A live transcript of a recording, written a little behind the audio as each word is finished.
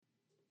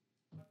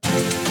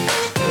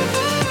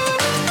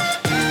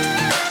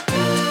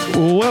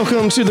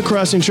Welcome to the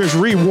Crossing Church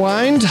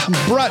Rewind,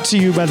 brought to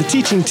you by the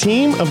teaching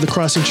team of the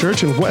Crossing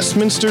Church in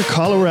Westminster,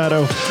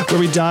 Colorado, where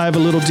we dive a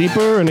little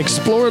deeper and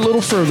explore a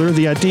little further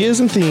the ideas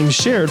and themes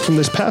shared from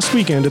this past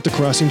weekend at the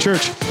Crossing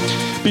Church.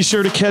 Be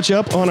sure to catch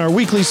up on our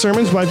weekly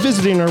sermons by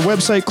visiting our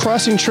website,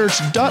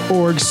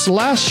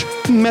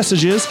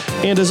 crossingchurch.org/messages.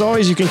 And as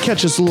always, you can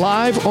catch us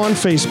live on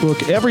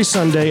Facebook every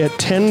Sunday at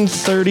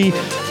 10:30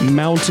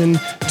 Mountain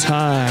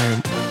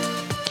Time.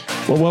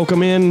 Well,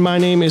 welcome in. My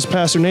name is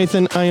Pastor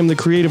Nathan. I am the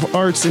Creative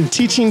Arts and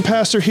Teaching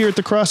Pastor here at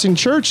the Crossing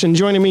Church. And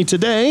joining me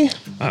today...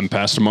 I'm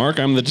Pastor Mark.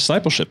 I'm the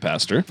Discipleship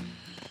Pastor.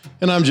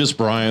 And I'm just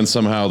Brian,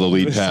 somehow the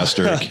lead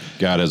pastor.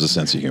 God has a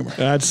sense of humor.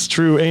 That's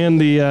true.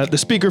 And the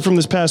speaker from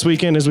this past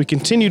weekend as we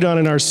continued on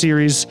in our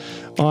series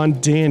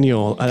on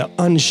Daniel, an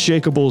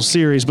Unshakable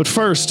series. But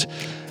first,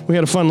 we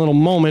had a fun little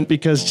moment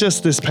because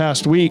just this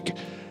past week,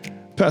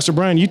 Pastor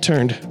Brian, you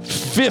turned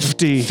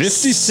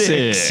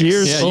 56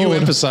 years old. You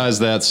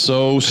emphasized that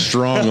so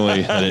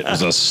strongly that it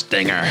was a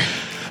stinger.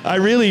 I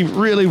really,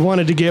 really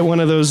wanted to get one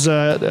of those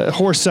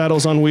horse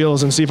saddles on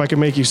wheels and see if I could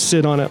make you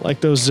sit on it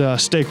like those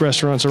steak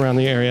restaurants around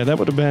the area. That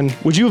would have been...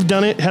 Would you have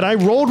done it? Had I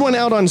rolled one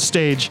out on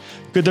stage,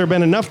 could there have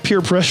been enough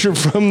peer pressure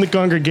from the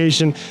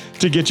congregation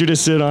to get you to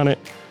sit on it?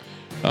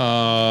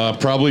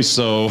 Probably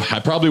so. I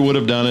probably would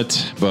have done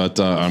it, but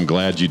I'm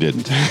glad you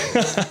didn't.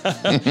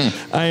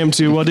 I am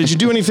too. Well, did you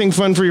do anything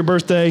fun for your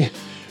birthday?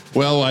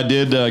 Well, I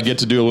did get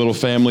to do a little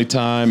family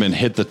time and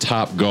hit the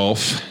Top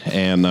Golf.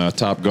 And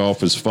Top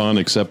Golf is fun,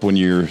 except when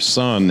your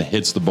son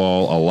hits the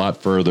ball a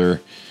lot further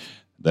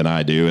than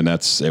I do, and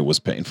it was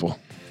painful.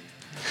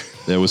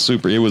 It was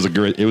super. It was a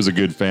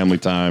good family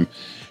time,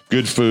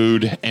 good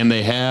food, and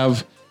they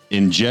have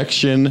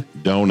injection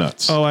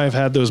donuts. Oh, I've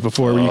had those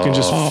before where you can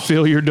just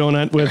fill your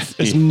donut with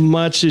as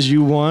much as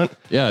you want.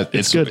 Yeah,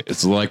 it's good.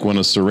 It's like when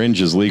a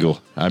syringe is legal.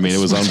 I mean, it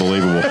was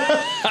unbelievable.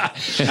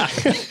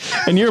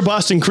 And you're a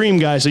Boston cream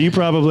guy, so you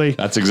probably...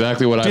 That's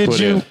exactly what I put in. Did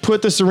you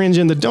put the syringe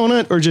in the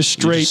donut or just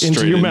straight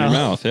into your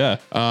mouth? Yeah.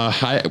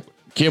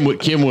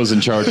 Kim was in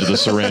charge of the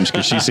syringe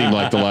because she seemed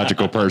like the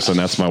logical person.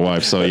 That's my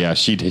wife. So yeah,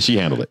 she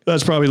handled it.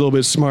 That's probably a little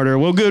bit smarter.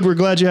 Well, good. We're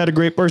glad you had a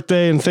great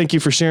birthday, and thank you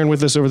for sharing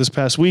with us over this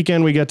past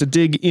weekend. We got to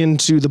dig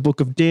into the book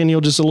of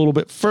Daniel just a little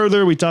bit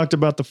further. We talked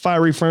about the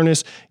fiery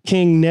furnace,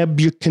 King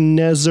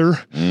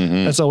Nebuchadnezzar.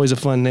 Mm-hmm. That's always a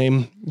fun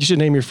name. You should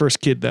name your first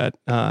kid that.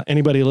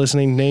 Anybody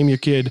listening, name your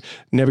kid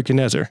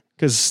Nebuchadnezzar,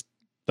 because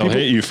they'll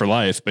hate you for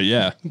life, but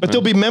yeah. But they'll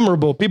be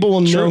memorable. People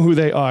will know who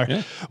they are.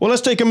 Yeah. Well,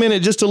 let's take a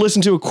minute just to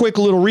listen to a quick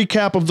little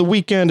recap of the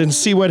weekend and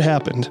see what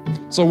happened.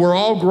 So we're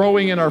all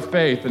growing in our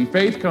faith, and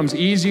faith comes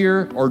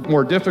easier or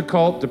more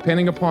difficult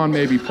depending upon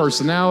maybe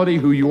personality,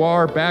 who you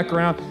are,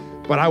 background.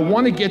 But I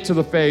want to get to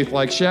the faith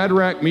like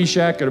Shadrach,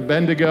 Meshach, and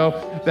Abednego.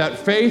 That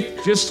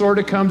faith just sort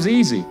of comes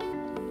easy.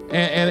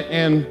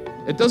 And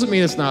it doesn't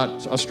mean it's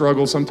not a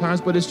struggle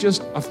sometimes, but it's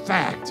just a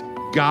fact.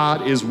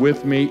 God is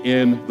with me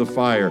in the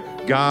fire.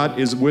 God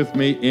is with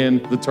me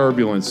in the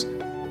turbulence.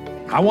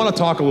 I want to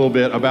talk a little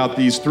bit about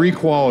these three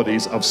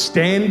qualities of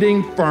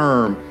standing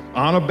firm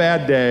on a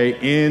bad day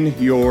in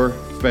your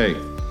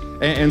faith.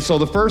 And so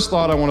the first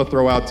thought I want to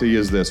throw out to you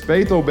is this: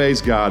 faith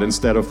obeys God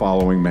instead of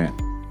following man.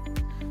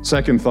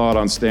 Second thought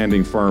on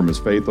standing firm is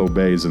faith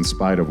obeys in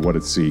spite of what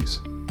it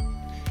sees.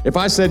 If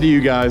I said to you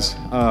guys,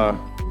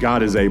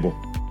 God is able,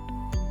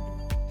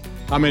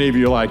 how many of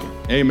you are like,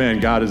 amen,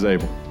 God is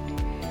able?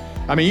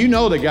 I mean, you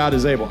know that God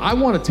is able. I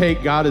want to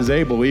take God is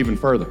able even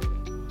further.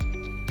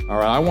 All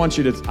right, I want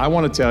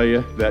to tell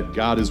you that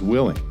God is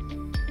willing.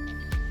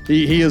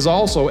 He is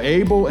also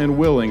able and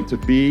willing to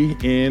be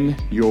in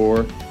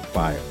your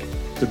fire,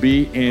 to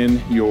be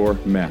in your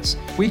mess.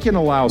 We can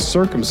allow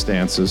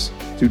circumstances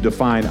to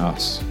define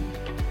us.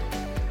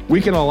 We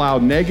can allow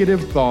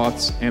negative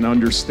thoughts and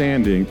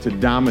understanding to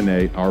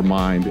dominate our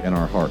mind and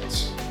our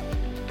hearts.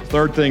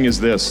 Third thing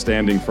is this: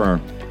 standing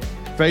firm.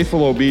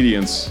 Faithful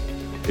obedience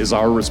is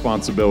our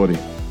responsibility.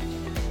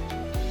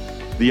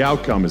 The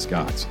outcome is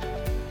God's.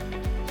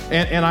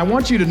 And I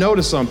want you to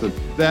notice something,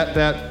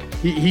 that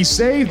he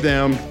saved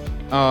them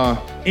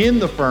in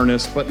the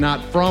furnace, but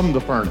not from the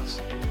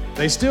furnace.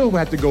 They still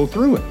had to go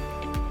through it.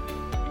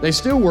 They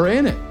still were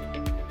in it,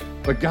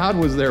 but God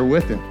was there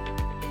with him.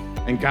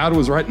 And God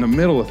was right in the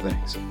middle of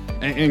things.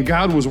 And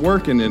God was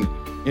working in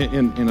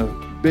a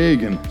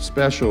big and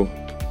special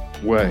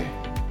way.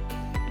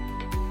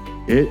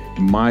 It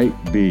might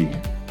be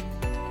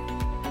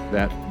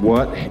that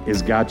what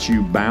has got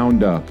you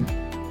bound up,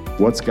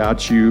 what's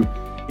got you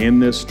in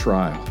this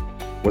trial,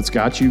 what's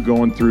got you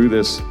going through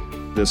this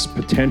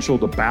potential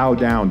to bow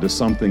down to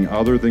something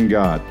other than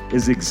God,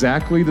 is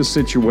exactly the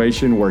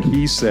situation where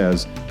he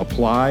says,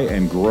 apply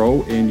and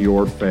grow in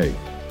your faith,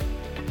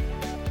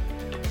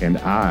 and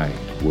I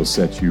will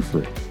set you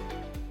free.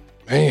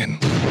 Man.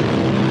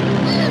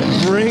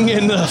 Bring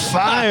in the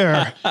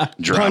fire.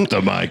 Drop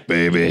the mic,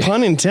 baby.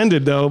 Pun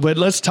intended, though. But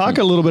let's talk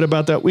a little bit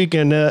about that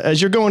weekend.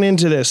 As you're going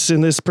into this,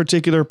 in this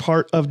particular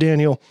part of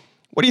Daniel,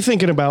 What are you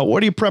thinking about?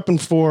 What are you prepping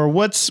for?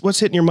 What's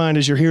hitting your mind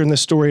as you're hearing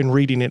this story and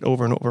reading it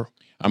over and over?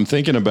 I'm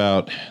thinking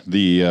about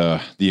the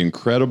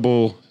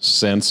incredible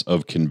sense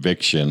of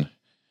conviction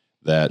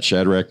that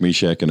Shadrach,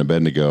 Meshach, and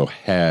Abednego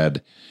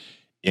had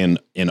in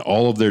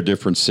all of their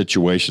different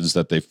situations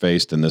that they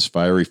faced in this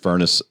fiery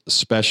furnace,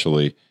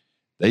 especially.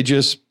 They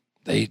just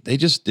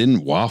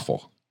didn't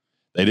waffle.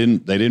 They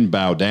didn't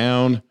bow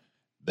down.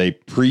 They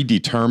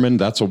predetermined.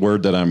 That's a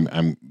word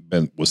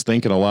that was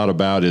thinking a lot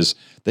about. Is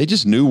they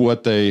just knew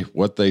what they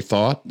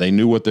thought. They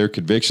knew what their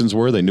convictions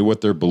were. They knew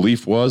what their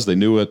belief was. They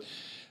knew it.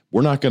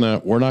 We're not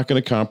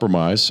gonna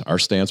compromise our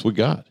stance with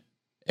God.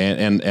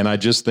 And I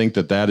just think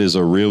that is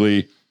a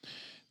really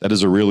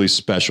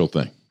special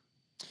thing.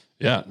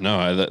 Yeah, no,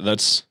 I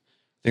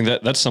think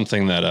that's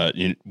something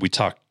that we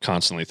talk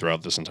constantly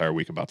throughout this entire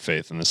week about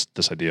faith, and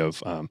this idea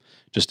of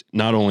just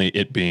not only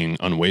it being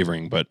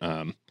unwavering, but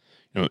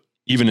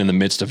even in the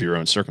midst of your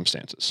own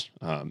circumstances,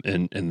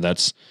 and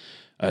that's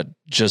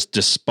just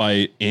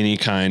despite any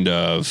kind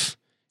of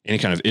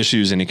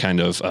issues, any kind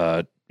of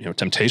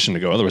temptation to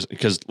go otherwise.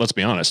 Because let's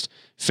be honest,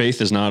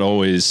 faith is not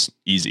always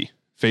easy.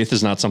 Faith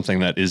is not something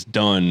that is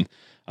done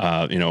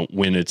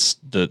when it's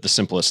the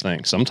simplest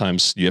thing.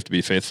 Sometimes you have to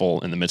be faithful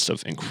in the midst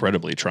of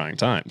incredibly trying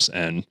times.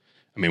 And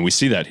I mean, we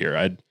see that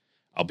here.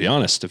 I'll be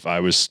honest, if I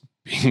was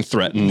being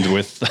threatened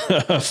with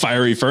a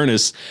fiery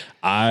furnace,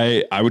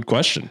 I would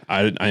question.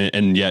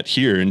 And yet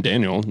here in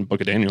Daniel, in the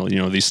book of Daniel,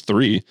 these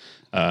three,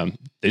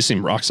 they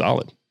seem rock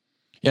solid.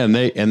 Yeah.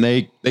 And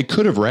they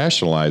could have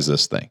rationalized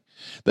this thing.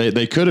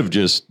 They could have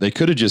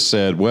just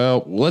said,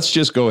 well, let's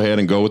just go ahead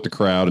and go with the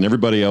crowd, and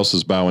everybody else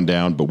is bowing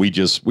down, but we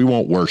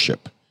won't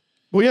worship.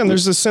 Well, yeah, and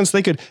there's this sense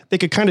they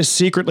could kind of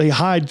secretly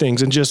hide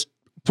things and just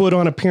put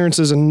on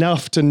appearances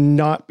enough to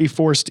not be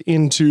forced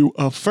into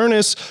a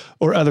furnace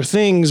or other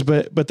things,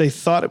 but they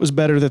thought it was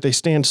better that they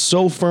stand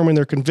so firm in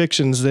their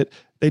convictions that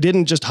they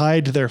didn't just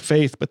hide their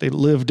faith, but they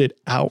lived it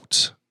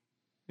out.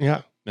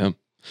 Yeah. Yeah.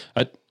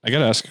 I got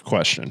to ask a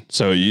question.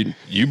 So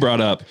you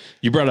brought up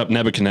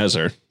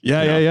Nebuchadnezzar.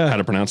 Yeah. How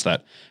to pronounce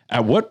that.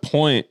 At what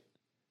point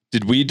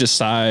did we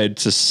decide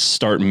to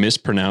start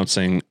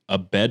mispronouncing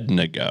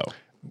Abednego?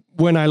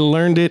 When I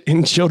learned it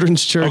in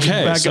children's church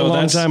back a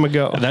long time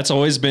ago. That's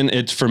always been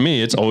it for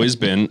me. It's always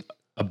been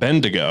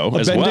Abednego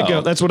as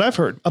well. That's what I've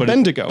heard.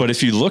 Abednego. But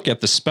if you look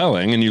at the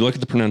spelling and you look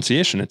at the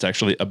pronunciation, it's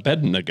actually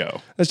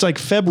Abednego. It's like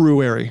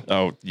February.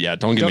 Oh yeah,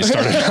 don't get me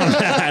started on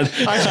that.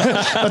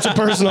 That's a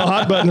personal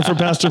hot button for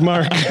Pastor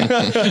Mark.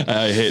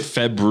 I hate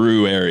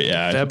February.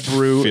 Yeah,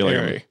 February. I feel like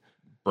my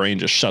brain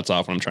just shuts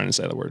off when I'm trying to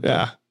say the word.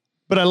 Yeah.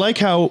 But I like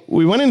how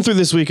we went in through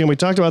this week and we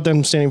talked about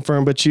them standing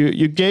firm, but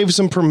you gave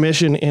some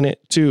permission in it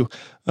too.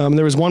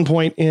 There was one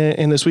point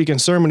in this weekend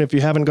sermon, if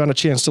you haven't gotten a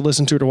chance to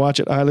listen to it or watch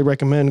it, I highly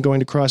recommend going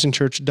to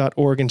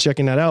crossingchurch.org and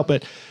checking that out.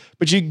 But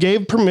you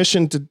gave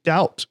permission to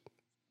doubt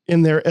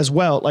in there as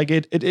well. Like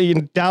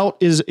doubt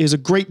is a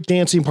great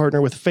dancing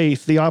partner with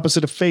faith. The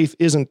opposite of faith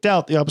isn't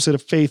doubt. The opposite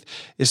of faith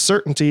is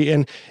certainty.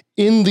 And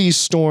in these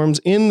storms,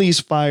 in these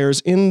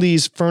fires, in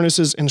these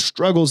furnaces and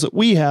struggles that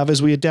we have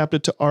as we adapt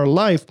it to our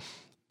life,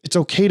 it's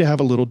okay to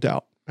have a little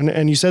doubt.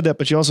 And you said that,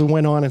 but you also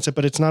went on and said,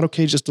 but it's not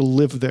okay just to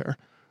live there,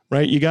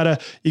 right? You gotta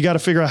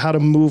figure out how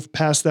to move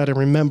past that and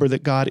remember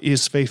that God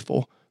is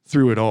faithful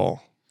through it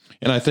all.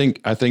 And I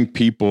think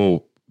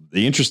people,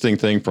 the interesting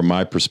thing from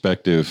my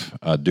perspective,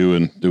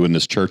 doing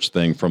this church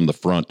thing from the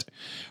front,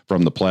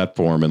 from the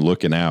platform and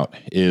looking out,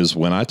 is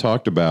when I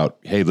talked about,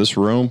 hey, this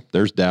room,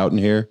 there's doubt in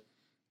here.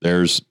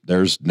 There's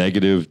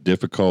negative,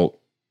 difficult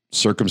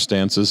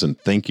circumstances and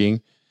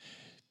thinking.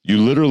 You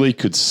literally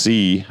could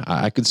see,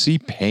 I could see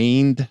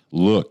pained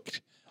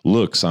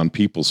looks on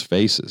people's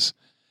faces.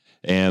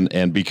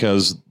 And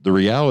because the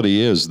reality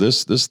is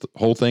this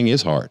whole thing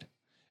is hard.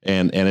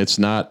 And it's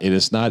not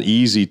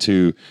easy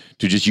to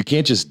just, you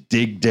can't just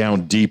dig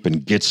down deep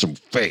and get some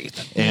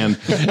faith. And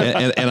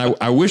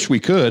I wish we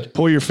could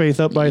pull your faith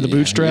up by the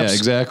bootstraps. Yeah,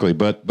 exactly.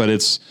 But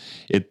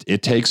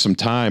it takes some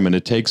time, and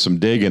it takes some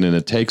digging, and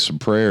it takes some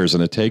prayers,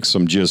 and it takes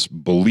some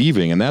just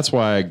believing. And that's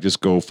why I just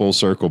go full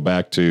circle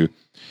back to,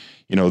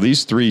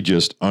 these three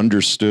just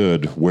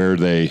understood where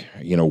they,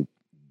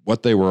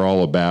 what they were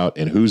all about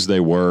and whose they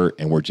were,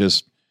 and were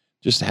just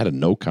had a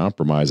no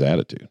compromise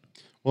attitude.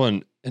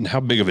 Well, and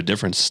how big of a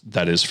difference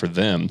that is for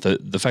them.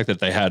 The fact that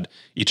they had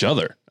each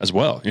other as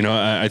well.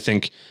 I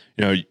think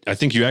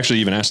you actually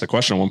even asked the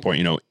question at one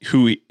point,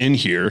 who in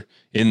here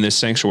in this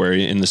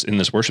sanctuary, in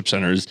this worship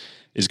center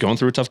is going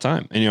through a tough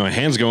time, and,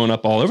 hands going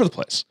up all over the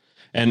place.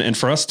 And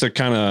for us to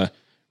kind of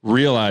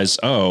realize,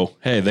 oh,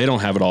 hey, they don't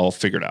have it all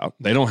figured out.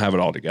 They don't have it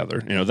all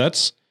together.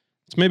 It's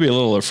maybe a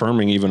little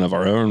affirming even of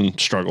our own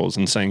struggles,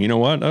 and saying, you know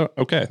what? Oh,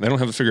 okay. They don't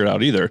have it figured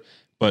out either,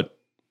 but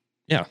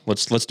yeah,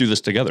 let's do this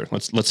together.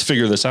 Let's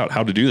figure this out,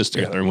 how to do this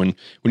together. When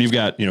you've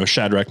got,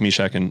 Shadrach,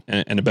 Meshach, and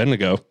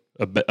Abednego.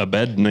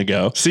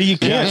 See, you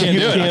can't do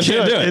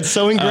it. It's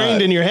so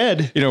ingrained in your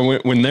head.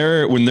 When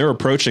they're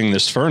approaching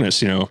this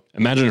furnace,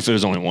 imagine if it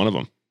was only one of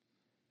them.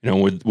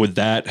 Would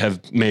that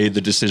have made the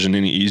decision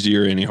any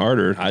easier, any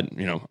harder?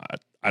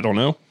 I don't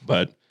know,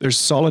 but there's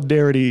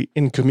solidarity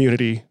in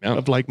community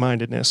of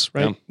like-mindedness,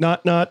 right?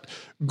 Not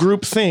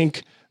group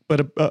think,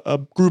 but a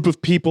group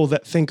of people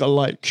that think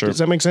alike. Sure. Does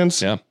that make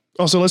sense? Yeah.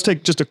 Also, let's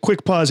take just a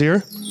quick pause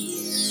here.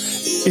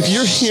 If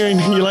you're hearing,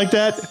 you like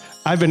that?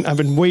 I've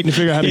been waiting to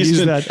figure out how to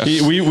use that.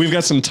 We've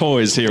got some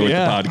toys here with the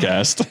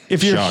podcast.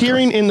 If you're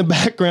hearing in the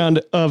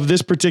background of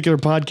this particular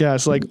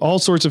podcast, like all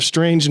sorts of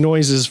strange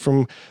noises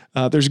from,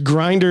 there's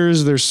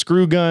grinders, there's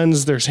screw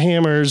guns, there's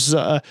hammers.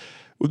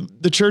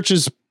 The church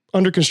is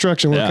under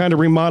construction. We're kind of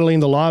remodeling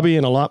the lobby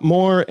and a lot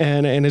more,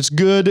 and it's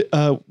good.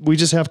 We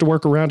just have to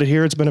work around it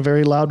here. It's been a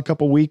very loud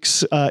couple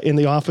weeks in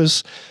the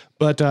office.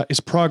 But it's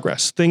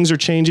progress. Things are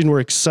changing. We're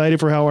excited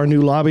for how our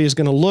new lobby is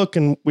going to look,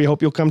 and we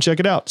hope you'll come check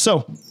it out. So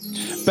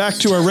back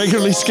to our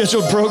regularly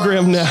scheduled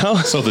program now.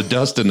 So the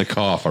dust and the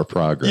cough are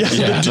progress.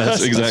 Yeah,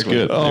 that's exactly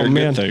good. Oh,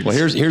 man. Well,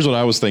 here's what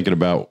I was thinking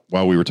about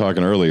while we were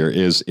talking earlier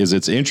is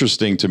it's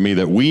interesting to me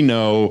that we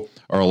know,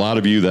 or a lot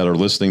of you that are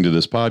listening to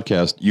this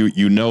podcast,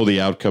 you know the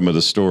outcome of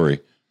the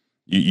story.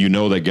 You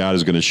know that God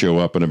is going to show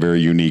up in a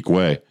very unique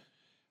way.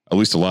 At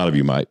least a lot of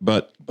you might,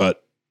 but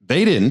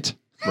they didn't.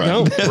 Right.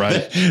 No.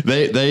 Right.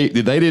 They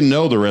didn't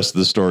know the rest of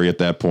the story at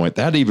that point.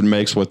 That even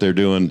makes what they're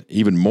doing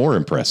even more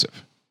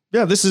impressive.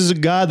 Yeah, this is a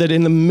God that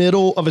in the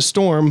middle of a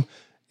storm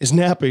is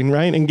napping,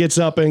 right? And gets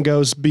up and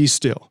goes, be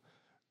still,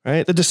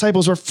 right? The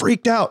disciples are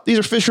freaked out. These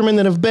are fishermen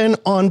that have been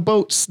on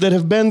boats, that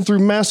have been through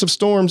massive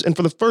storms. And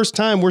for the first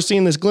time, we're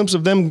seeing this glimpse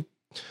of them.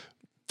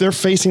 They're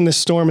facing this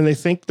storm and they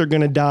think they're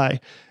going to die.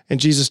 And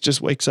Jesus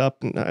just wakes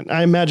up. And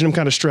I imagine him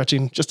kind of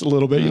stretching just a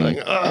little bit. You're like,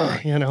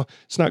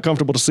 it's not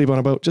comfortable to sleep on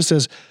a boat. Just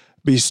says,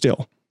 be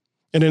still.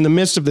 And in the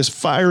midst of this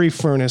fiery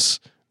furnace,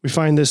 we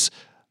find this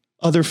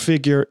other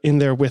figure in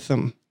there with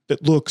them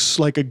that looks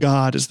like a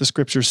god, as the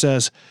scripture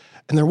says.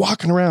 And they're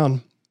walking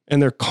around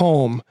and they're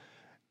calm,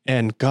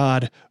 and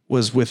God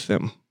was with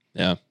them.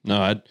 Yeah. No,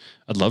 I'd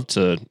love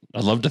to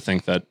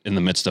think that in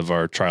the midst of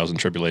our trials and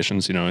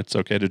tribulations, it's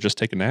okay to just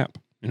take a nap.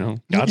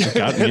 God,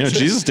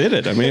 Jesus did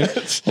it. I mean,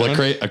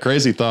 a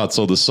crazy thought.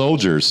 So the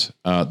soldiers,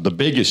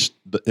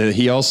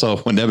 he also,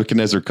 when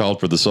Nebuchadnezzar called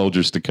for the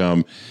soldiers to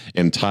come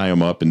and tie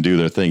them up and do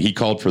their thing, he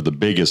called for the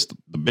biggest,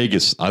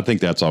 I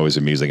think that's always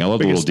amusing. I love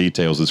the little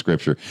details of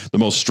scripture.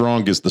 The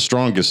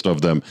strongest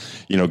of them,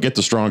 get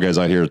the strong guys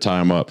out here to tie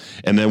them up.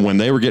 And then when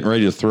they were getting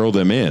ready to throw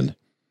them in,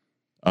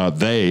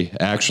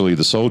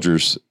 the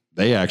soldiers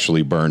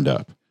burned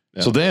up.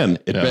 Yeah. So then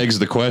it begs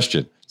the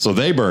question. So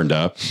they burned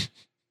up.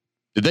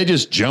 Did they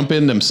just jump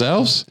in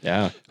themselves?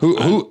 Yeah.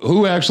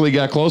 Who actually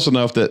got close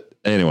enough that,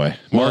 anyway,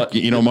 Mark,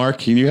 Mark,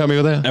 can you help me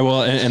with that?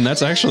 Well, and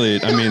that's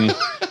actually, I mean,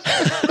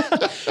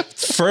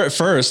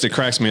 first it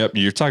cracks me up.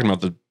 You're talking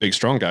about the big,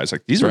 strong guys.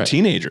 Like these were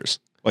teenagers.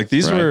 Like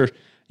these were,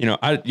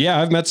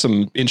 I've met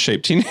some in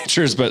shape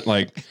teenagers, but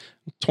like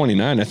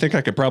 29, I think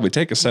I could probably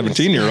take a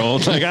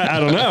 17-year-old. Like, I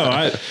don't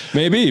know.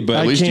 Maybe, but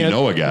at least you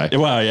know a guy.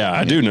 Well, yeah,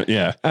 I do know.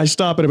 Yeah. I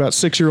stop at about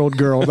 6-year-old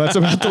girl. That's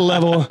about the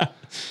level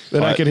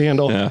that I could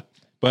handle. Yeah.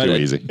 But too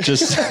easy.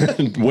 Just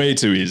way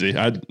too easy.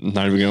 I'm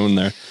not even going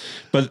there.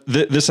 But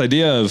this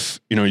idea of,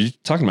 you're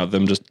talking about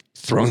them just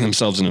throwing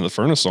themselves into the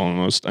furnace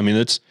almost. I mean,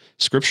 it's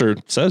scripture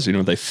says,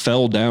 they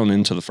fell down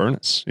into the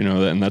furnace,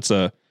 and that's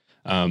and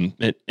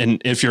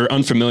if you're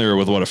unfamiliar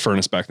with what a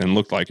furnace back then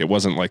looked like, it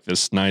wasn't like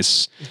this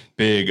nice,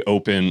 big,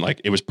 open, like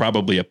it was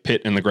probably a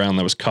pit in the ground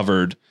that was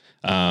covered.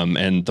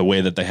 And the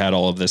way that they had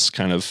all of this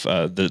kind of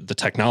the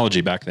technology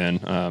back then,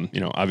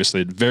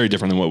 obviously very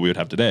different than what we would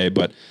have today,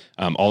 but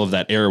all of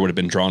that air would have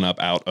been drawn up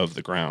out of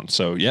the ground.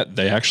 So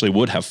they actually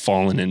would have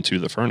fallen into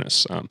the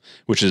furnace,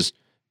 which is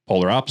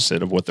polar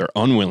opposite of what they're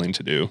unwilling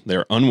to do.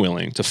 They're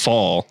unwilling to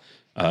fall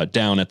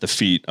down at the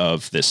feet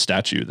of this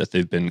statue that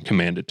they've been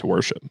commanded to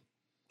worship.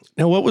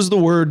 Now, what was the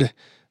word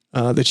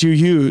that you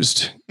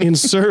used in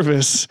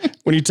service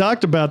when you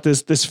talked about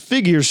this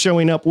figure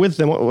showing up with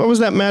them? What was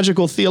that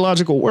magical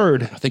theological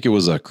word? I think it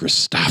was a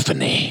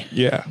Christophany.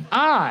 Yeah.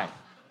 I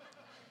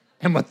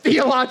am a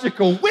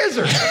theological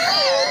wizard.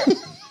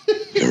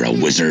 You're a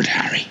wizard,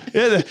 Harry.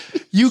 Yeah,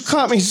 you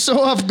caught me so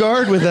off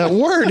guard with that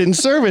word in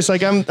service.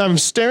 Like I'm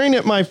staring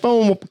at my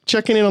phone,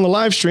 checking in on the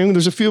live stream.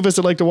 There's a few of us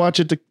that like to watch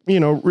it to,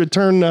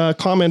 return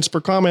comments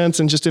for comments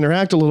and just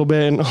interact a little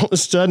bit. And all of a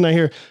sudden I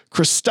hear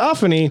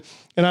Christophany.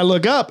 And I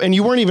look up, and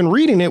you weren't even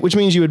reading it, which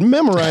means you had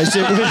memorized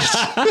it.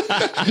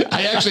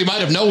 I actually might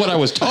have known what I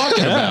was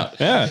talking about.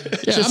 Yeah.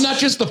 I'm not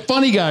just the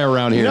funny guy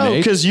around here, No,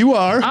 Nate. because you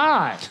are.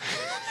 I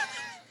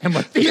am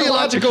a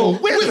theological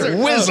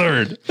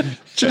wizard.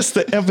 Just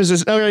the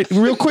emphasis. All right,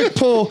 real quick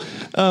poll.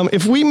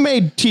 If we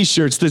made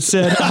T-shirts that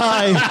said,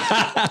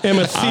 I am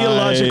a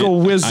theological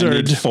wizard.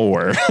 I need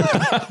 4.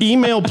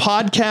 Email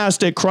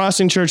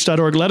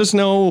podcast@crossingchurch.org. Let us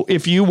know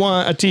if you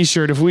want a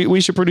T-shirt. If we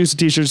should produce a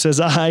T-shirt that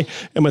says, I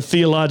am a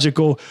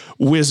theological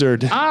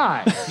wizard.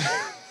 I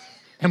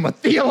am a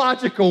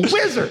theological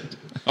wizard.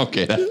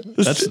 Okay.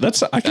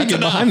 That's I can get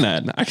behind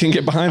that. I can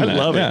get behind that. I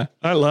love it.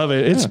 I love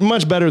it. It's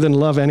much better than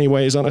Love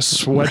Anyways on a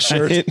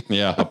sweatshirt. Right?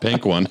 Yeah, a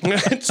pink one.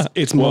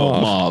 It's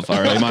mauve. Mauve. All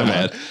right, my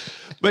bad.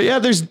 But yeah,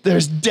 there's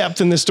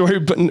depth in this story,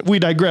 but we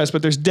digress,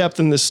 but there's depth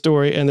in this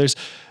story, and there's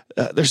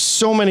there's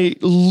so many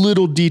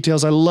little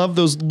details. I love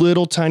those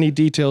little tiny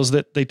details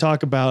that they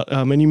talk about.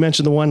 And you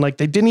mentioned the one, like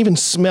they didn't even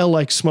smell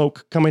like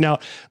smoke coming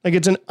out. Like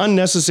it's an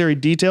unnecessary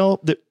detail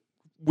that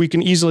we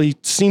can easily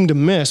seem to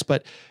miss,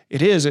 but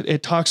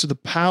it talks to the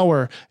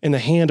power and the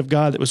hand of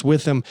God that was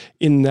with them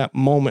in that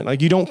moment.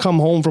 Like you don't come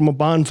home from a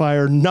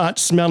bonfire not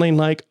smelling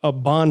like a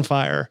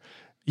bonfire.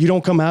 You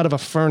don't come out of a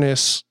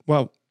furnace.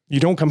 Well, you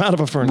don't come out of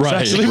a furnace,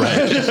 actually.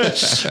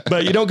 Right.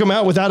 But you don't come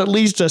out without at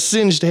least a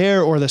singed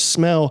hair or the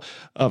smell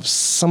of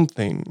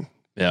something.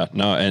 Yeah,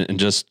 no. And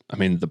just, I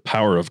mean, the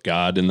power of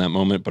God in that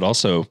moment, but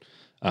also,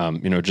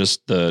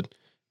 just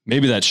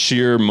maybe that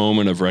sheer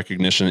moment of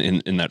recognition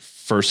in that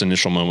first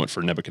initial moment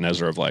for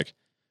Nebuchadnezzar of like,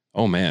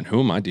 oh man,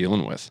 who am I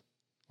dealing with?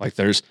 Like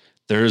there's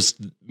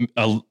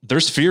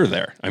fear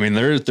there. I mean,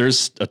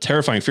 there's a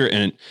terrifying fear.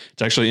 And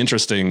it's actually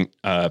interesting,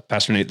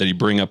 Pastor Nate, that you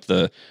bring up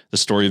the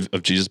story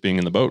of Jesus being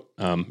in the boat.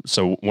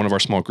 So one of our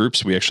small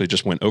groups, we actually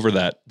just went over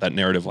that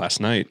narrative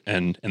last night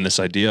and this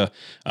idea.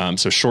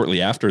 So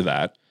shortly after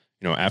that,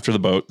 after the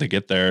boat, they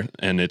get there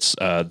and it's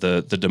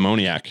the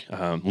demoniac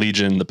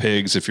legion, the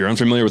pigs. If you're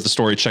unfamiliar with the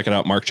story, check it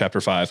out, Mark chapter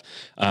 5.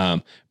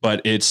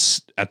 But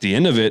it's at the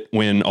end of it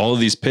when all of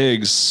these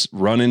pigs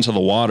run into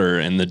the water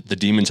and the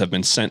demons have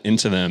been sent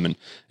into them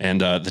and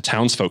the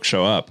townsfolk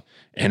show up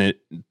and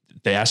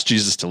they ask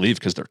Jesus to leave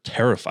because they're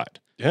terrified.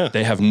 Yeah.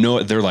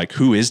 They're like,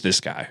 who is this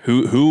guy?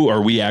 Who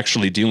are we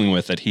actually dealing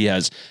with that he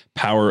has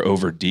power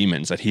over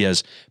demons, that he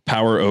has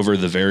power over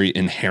the very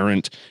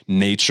inherent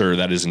nature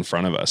that is in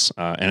front of us?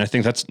 And I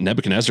think that's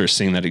Nebuchadnezzar is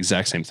seeing that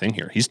exact same thing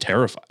here. He's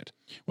terrified.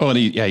 Well, and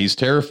he's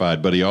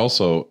terrified, but he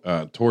also,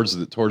 towards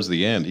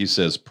the end, he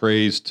says,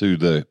 praise to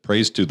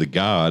the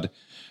God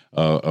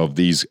of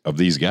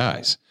these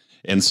guys.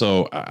 And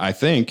so I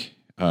think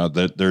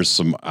that there's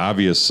some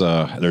obvious,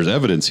 there's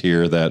evidence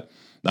here that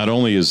not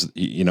only is,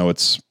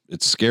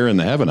 it's scaring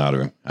the heaven out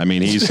of him. I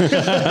mean, he's,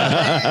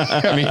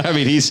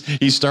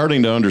 he's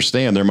starting to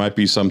understand there might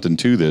be something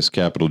to this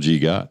capital G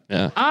God.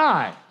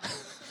 Yeah.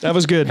 That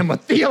was good. I'm a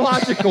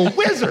theological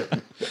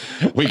wizard.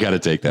 We got to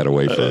take that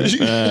away from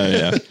him.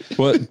 Yeah.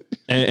 Well,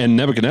 and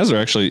Nebuchadnezzar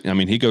actually, I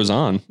mean, he goes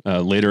on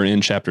later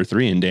in chapter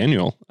 3 in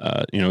Daniel,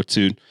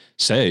 to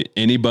say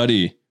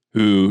anybody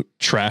who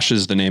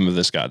trashes the name of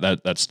this God,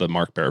 that's the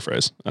Mark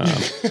paraphrase.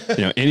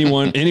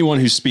 Anyone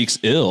who speaks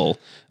ill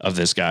of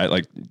this guy,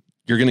 like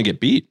you're going to get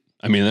beat.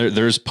 I mean,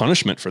 there's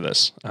punishment for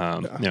this.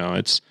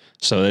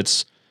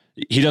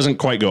 He doesn't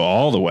quite go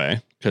all the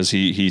way because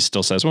he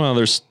still says, well,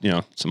 there's,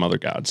 some other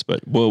gods, but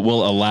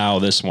we'll allow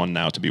this one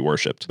now to be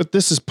worshiped. But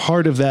this is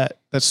part of that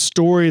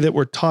story that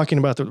we're talking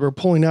about, that we're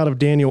pulling out of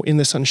Daniel in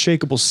this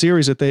Unshakable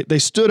series, that they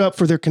stood up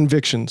for their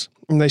convictions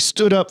and they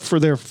stood up for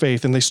their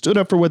faith and they stood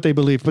up for what they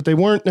believed, but they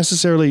weren't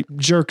necessarily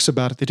jerks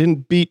about it. They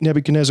didn't beat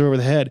Nebuchadnezzar over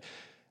the head.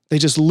 They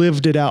just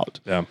lived it out.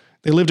 Yeah.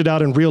 They lived it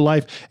out in real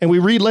life. And we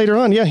read later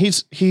on,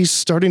 his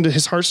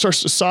heart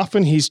starts to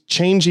soften. He's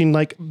changing,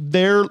 like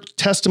their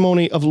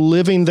testimony of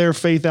living their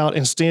faith out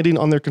and standing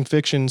on their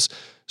convictions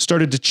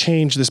started to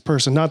change this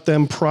person, not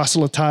them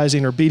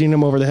proselytizing or beating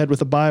him over the head with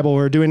the Bible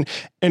or doing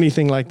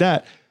anything like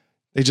that.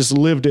 They just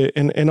lived it.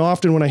 And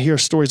often when I hear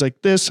stories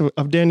like this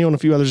of Daniel and a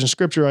few others in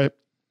scripture,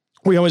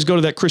 we always go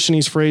to that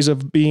Christianese phrase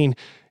of being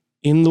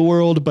in the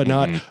world, but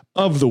not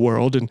of the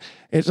world. And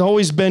it's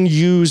always been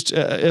used,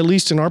 at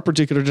least in our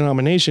particular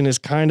denomination, as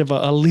kind of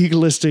a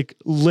legalistic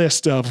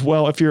list of,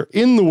 well, if you're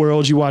in the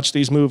world, you watch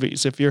these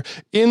movies. If you're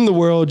in the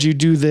world, you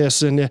do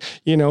this. And,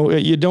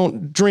 you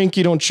don't drink,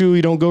 you don't chew,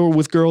 you don't go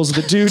with girls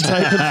that do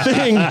type of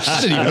thing. I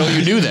didn't even know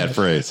you knew that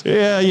phrase.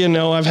 Yeah,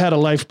 I've had a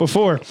life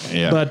before.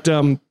 Yeah. But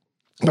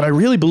I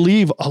really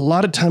believe a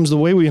lot of times the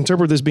way we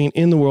interpret this being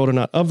in the world and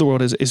not of the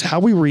world is how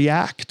we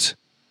react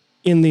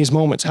in these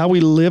moments, how we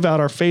live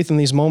out our faith in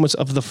these moments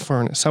of the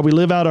furnace, how we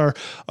live out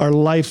our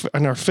life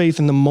and our faith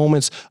in the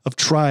moments of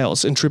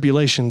trials and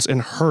tribulations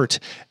and hurt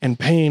and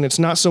pain. It's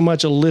not so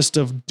much a list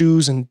of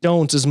do's and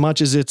don'ts as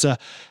much as it's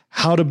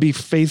how to be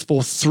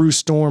faithful through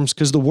storms,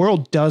 because the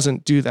world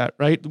doesn't do that,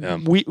 right? Yeah.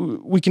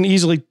 We can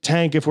easily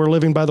tank if we're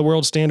living by the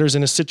world standards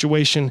in a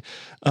situation,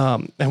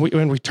 and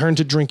we turn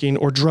to drinking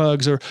or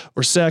drugs or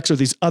sex or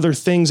these other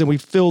things, and we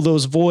fill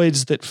those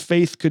voids that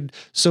faith could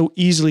so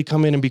easily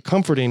come in and be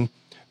comforting.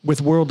 With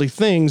worldly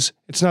things,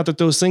 it's not that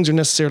those things are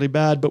necessarily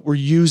bad, but we're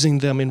using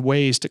them in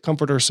ways to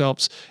comfort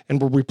ourselves,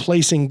 and we're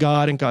replacing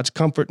God and God's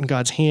comfort and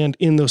God's hand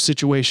in those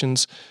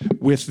situations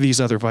with these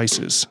other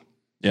vices.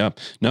 Yeah,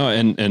 no,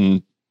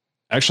 and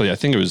actually, I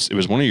think it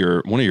was one of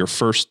your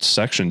first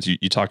sections.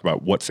 You talk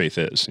about what faith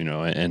is,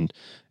 and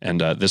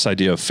this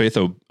idea of faith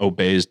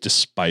obeys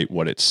despite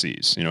what it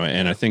sees,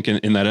 and I think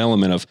in that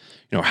element of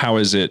how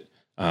is it.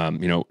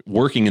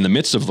 Working in the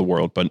midst of the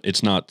world, but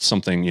it's not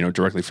something,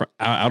 directly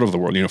out of the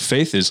world.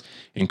 Faith is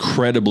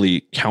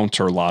incredibly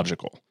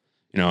counter-logical.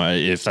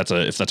 If that's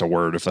a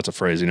word, if that's a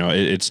phrase,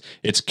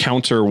 it's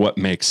counter what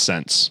makes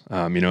sense.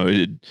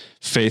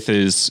 Faith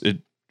is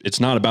it's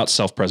not about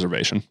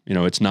self-preservation.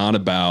 It's not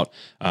about,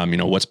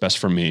 what's best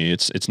for me.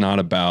 It's not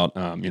about,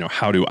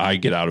 how do I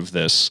get out of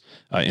this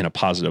in a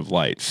positive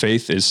light?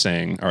 Faith is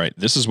saying, all right,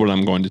 this is what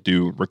I'm going to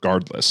do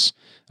regardless.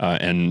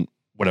 And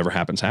whatever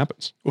happens,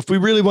 happens. If we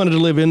really wanted to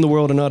live in the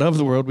world and not of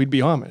the world, we'd be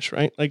Amish,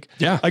 right? Like,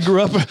 yeah, I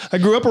grew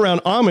up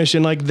around Amish,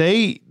 and like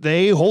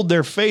they hold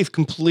their faith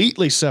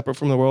completely separate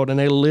from the world, and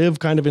they live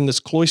kind of in this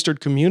cloistered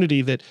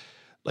community that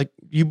like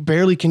you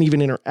barely can even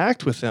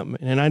interact with them.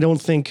 And I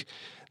don't think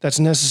that's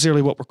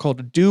necessarily what we're called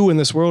to do in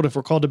this world. If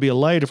we're called to be a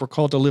light, if we're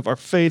called to live our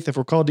faith, if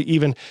we're called to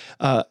even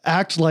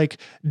act like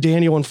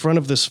Daniel in front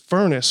of this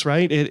furnace,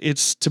 right?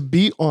 It's to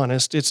be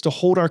honest. It's to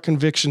hold our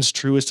convictions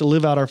true. It's to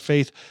live out our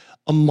faith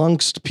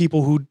amongst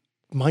people who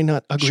might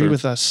not agree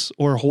with us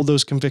or hold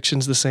those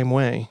convictions the same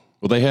way.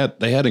 Well, they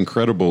had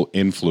incredible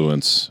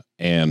influence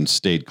and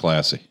stayed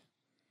classy.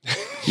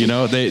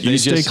 They stay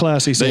just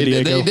classy, San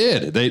Diego. They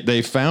did.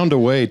 They found a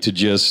way to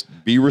just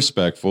be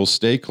respectful,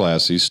 stay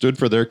classy, stood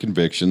for their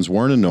convictions,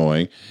 weren't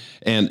annoying,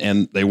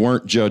 and they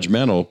weren't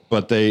judgmental,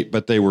 but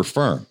they were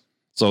firm.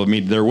 So I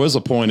mean, there was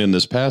a point in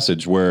this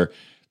passage where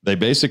they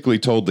basically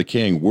told the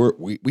king,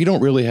 we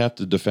don't really have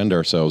to defend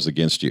ourselves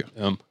against you.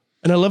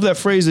 And I love that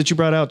phrase that you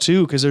brought out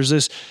too, because there's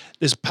this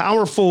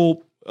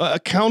powerful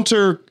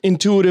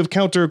counterintuitive,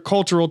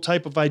 countercultural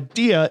type of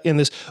idea in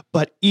this.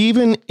 But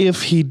even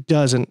if he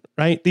doesn't,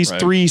 right? These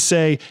three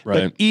say,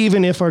 but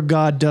even if our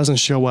God doesn't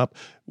show up,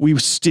 we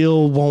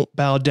still won't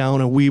bow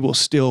down and we will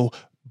still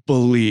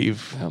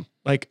believe. Yeah.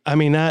 Like, I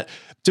mean, that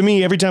to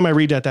me, every time I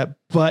read that,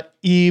 but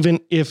even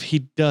if he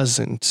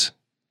doesn't,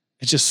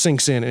 it just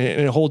sinks in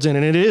and it holds in.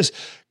 And it is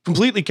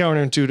completely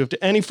counterintuitive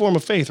to any form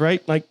of faith,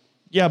 right? Like,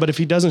 yeah, but if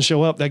he doesn't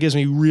show up, that gives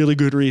me really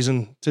good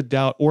reason to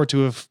doubt or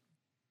to have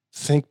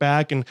think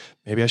back and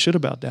maybe I should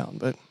have bowed down,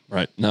 but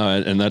right. No.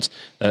 And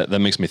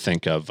that makes me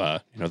think of,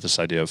 this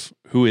idea of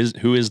who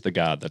is the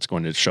God that's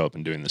going to show up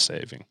and doing the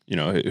saving,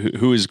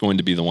 who is going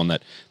to be the one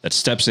that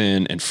steps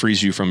in and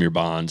frees you from your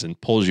bonds and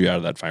pulls you out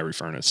of that fiery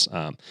furnace.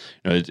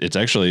 It's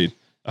actually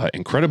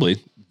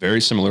incredibly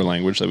very similar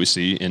language that we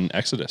see in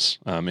Exodus,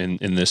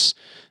 in this,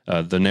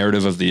 the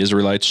narrative of the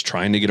Israelites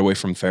trying to get away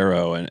from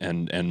Pharaoh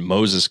and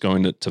Moses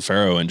going to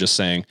Pharaoh and just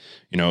saying,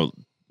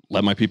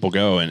 let my people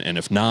go. And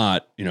if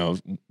not,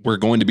 we're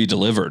going to be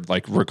delivered,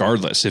 like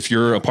regardless if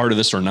you're a part of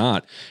this or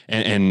not.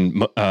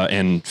 And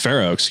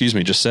Pharaoh,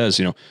 just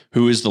says,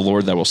 who is the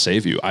Lord that will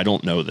save you? I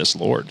don't know this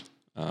Lord.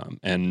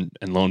 And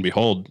lo and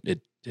behold, it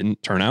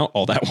didn't turn out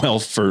all that well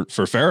for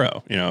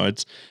Pharaoh.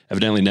 It's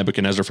evidently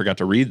Nebuchadnezzar forgot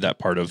to read that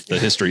part of the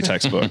history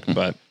textbook,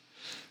 but.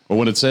 Well,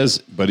 when it says,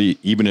 but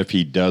even if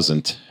he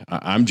doesn't,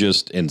 I'm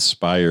just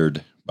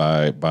inspired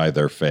by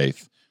their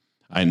faith.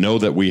 I know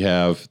that we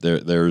have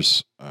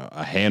there's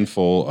a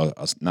handful,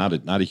 not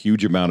a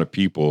huge amount of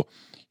people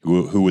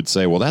who would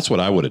say, well, that's what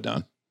I would have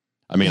done.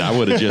 I mean, I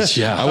would have just,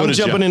 I would have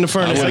jumping in the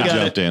furnace. I would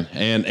have jumped in,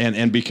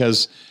 and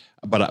because,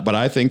 but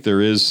I think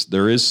there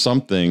is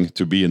something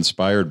to be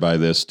inspired by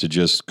this, to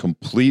just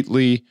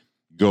completely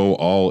go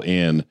all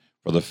in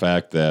for the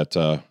fact that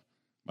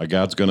my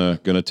God's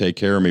gonna take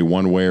care of me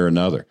one way or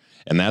another,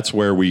 and that's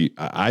where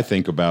I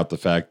think about the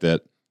fact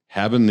that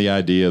having the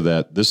idea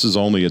that this is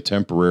only a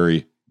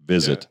temporary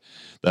visit,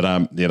 that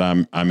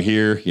I'm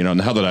here,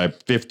 now that I'm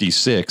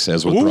 56,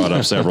 as was brought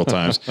up several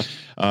times,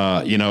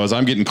 as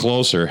I'm getting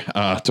closer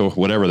to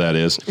whatever that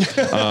is,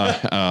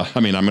 I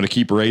mean, I'm going to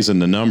keep raising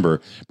the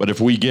number, but if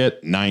we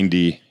get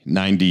 90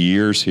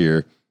 years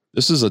here,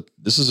 this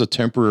is a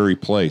temporary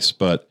place,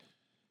 but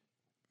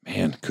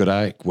man,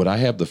 would I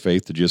have the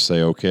faith to just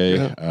say,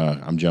 okay,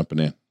 I'm jumping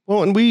in?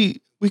 Well, and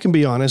we can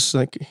be honest,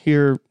 like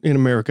here in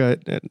America,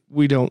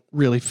 we don't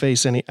really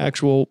face any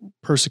actual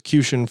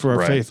persecution for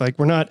our faith. Like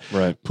we're not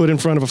put in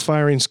front of a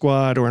firing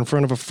squad or in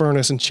front of a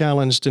furnace and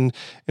challenged. And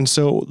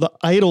so the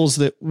idols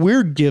that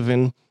we're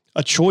given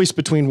a choice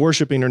between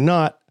worshiping or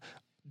not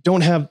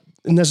don't have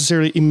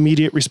necessarily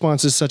immediate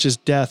responses such as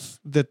death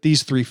that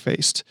these three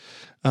faced.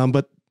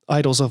 But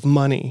idols of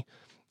money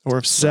or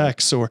of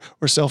sex or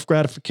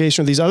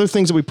self-gratification or these other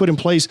things that we put in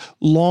place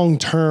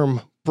long-term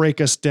break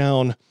us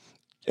down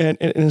and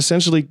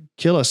essentially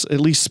kill us, at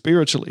least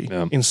spiritually,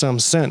 in some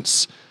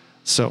sense.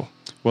 So,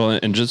 well,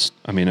 and just,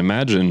 I mean,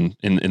 imagine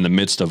in the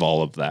midst of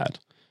all of that,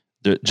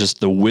 just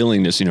the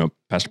willingness,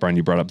 Pastor Brian,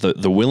 you brought up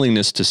the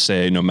willingness to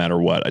say, no matter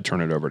what, I turn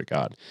it over to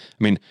God.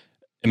 I mean,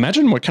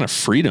 imagine what kind of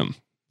freedom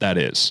that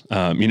is.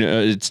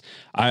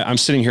 I'm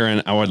sitting here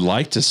and I would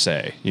like to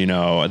say,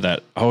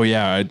 that, oh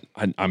yeah,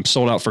 I'm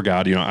sold out for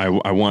God.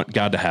 I want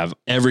God to have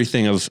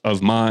everything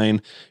of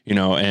mine,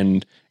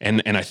 and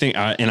I think,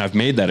 and I've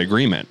made that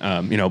agreement,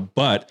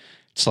 but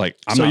it's like,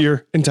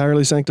 you're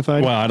entirely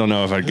sanctified. Well, I don't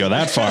know if I'd go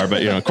that far,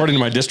 but according to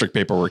my district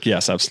paperwork,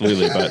 yes,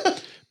 absolutely.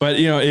 But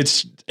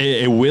it's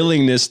a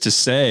willingness to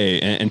say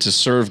and to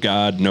serve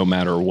God no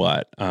matter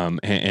what.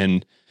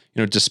 And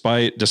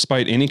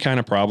despite any kind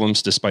of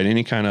problems, despite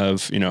any kind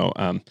of,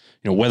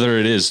 whether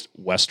it is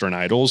Western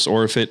idols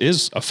or if it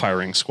is a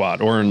firing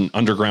squad or an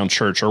underground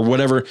church or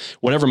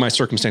whatever my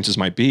circumstances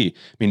might be.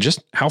 I mean,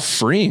 just how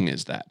freeing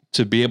is that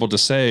to be able to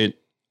say,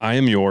 I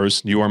am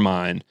yours, you are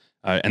mine.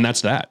 And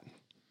that's that.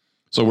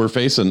 So we're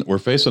facing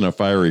a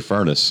fiery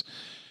furnace,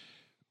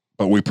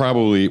 but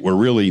we're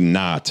really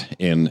not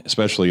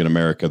especially in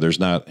America. There's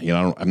not,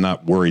 I'm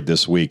not worried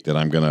this week that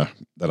I'm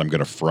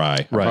gonna fry.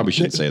 I probably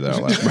shouldn't say that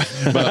out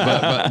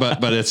loud.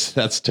 but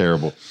that's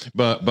terrible.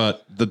 But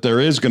that there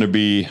is going to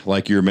be,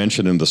 like you're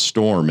mentioning, the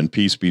storm, and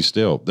peace be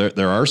still.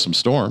 There are some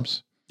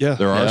storms. Yeah.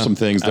 There are some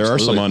things. There are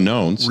some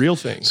unknowns. Real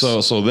things.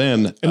 So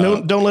then,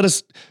 and don't let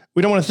us.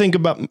 We don't want to think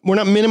about. We're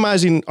not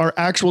minimizing our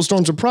actual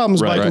storms or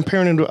problems by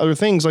comparing them to other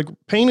things. Like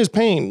pain is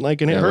pain.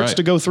 Like, and it hurts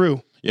to go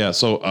through. Yeah.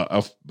 So,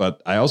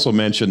 but I also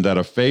mentioned that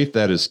a faith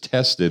that is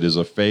tested is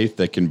a faith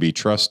that can be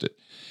trusted,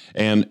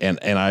 and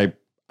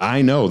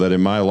I know that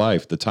in my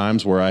life, the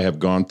times where I have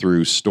gone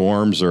through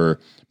storms or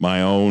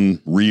my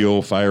own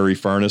real fiery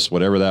furnace,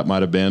 whatever that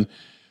might have been,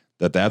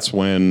 that's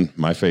when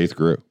my faith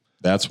grew.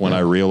 That's when I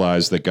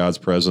realized that God's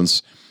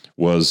presence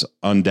was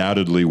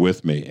undoubtedly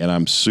with me, and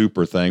I'm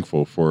super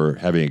thankful for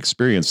having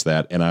experienced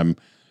that. And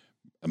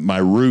my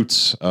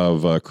roots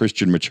of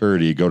Christian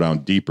maturity go down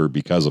deeper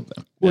because of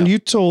them. Well, you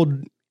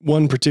told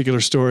one particular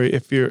story,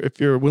 if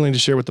you're willing to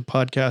share with the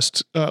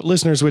podcast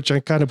listeners, which I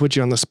kind of put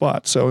you on the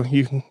spot, so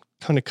you can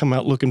kind of come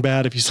out looking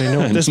bad if you say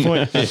no at this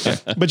point.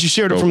 But you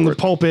shared it from the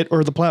pulpit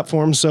or the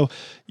platform. So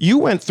you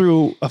went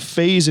through a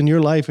phase in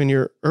your life in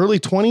your early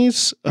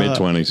 20s,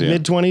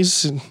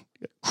 mid-20s,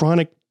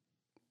 chronic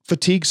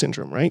fatigue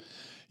syndrome, right?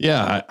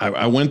 Yeah,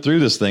 I went through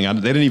this thing.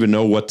 They didn't even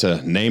know what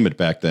to name it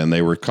back then.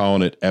 They were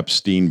calling it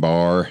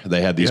Epstein-Barr.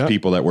 They had these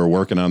people that were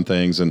working on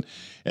things, and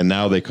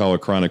now they call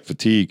it chronic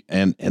fatigue.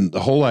 And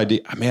the whole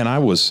idea, man, I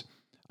was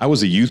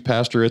a youth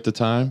pastor at the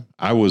time.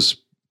 I was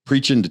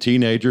preaching to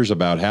teenagers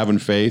about having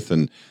faith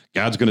and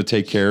God's going to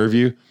take care of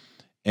you.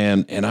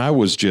 And I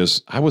was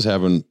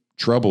having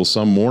trouble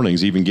some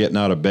mornings even getting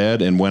out of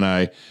bed. And when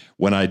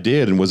I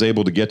did and was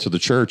able to get to the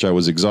church, I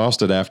was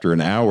exhausted after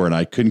an hour and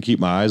I couldn't keep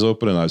my eyes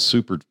open and I was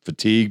super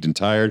fatigued and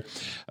tired.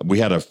 We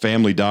had a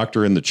family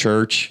doctor in the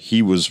church.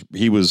 He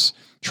was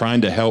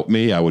trying to help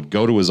me. I would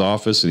go to his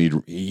office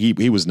and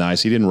he was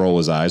nice. He didn't roll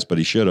his eyes, but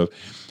he should have.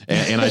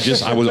 And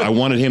I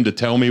wanted him to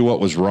tell me what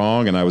was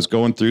wrong. And I was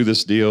going through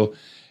this deal.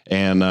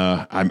 And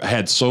I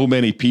had so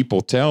many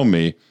people tell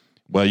me,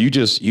 well, you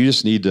just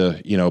need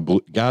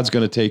to, God's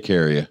going to take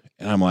care of you.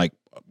 And I'm like,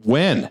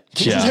 when?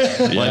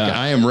 Like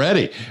I am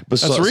ready. But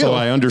so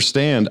I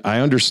understand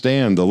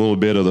a little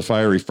bit of the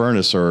fiery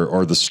furnace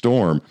or the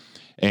storm.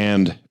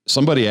 And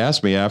somebody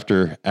asked me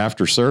after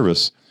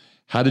service,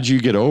 how did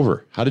you get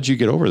over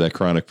that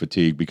chronic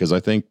fatigue? Because I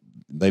think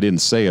they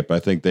didn't say it, but I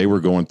think they were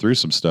going through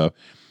some stuff.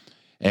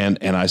 And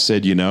I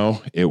said,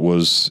 it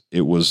was,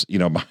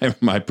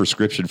 my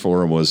prescription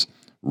for him was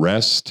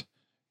rest,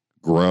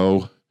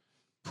 grow,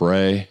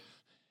 pray,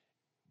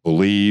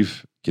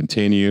 believe,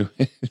 continue.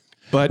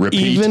 But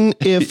repeat. Even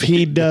if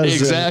he does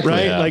exactly,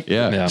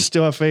 right?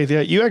 Still have faith.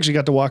 Yeah. You actually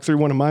got to walk through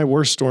one of my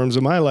worst storms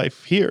of my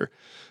life here.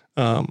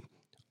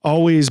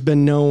 Always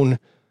been known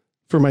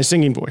for my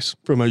singing voice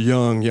from a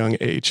young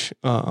age.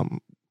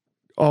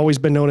 Always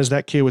been known as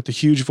that kid with the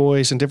huge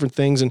voice and different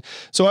things. And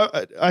so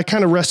I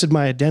kind of rested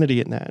my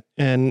identity in that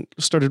and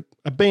started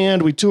a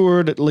band. We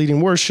toured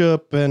leading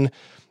worship and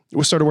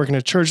we started working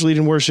at church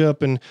leading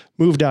worship and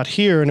moved out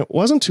here. And it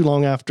wasn't too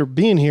long after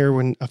being here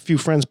when a few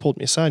friends pulled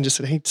me aside and just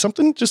said, hey,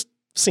 something just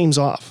seems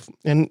off.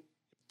 And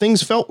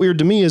things felt weird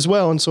to me as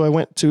well. And so I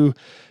went to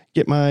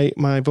get my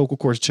vocal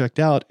cords checked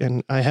out.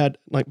 And I had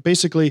like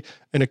basically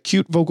an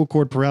acute vocal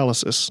cord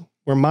paralysis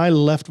where my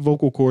left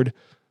vocal cord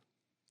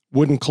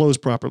wouldn't close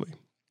properly.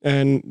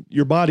 And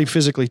your body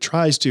physically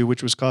tries to,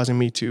 which was causing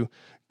me to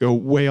go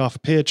way off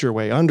pitch or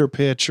way under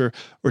pitch or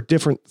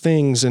different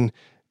things. And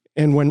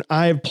when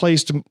I have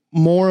placed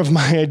more of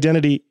my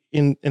identity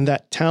in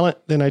that talent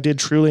than I did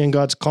truly in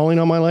God's calling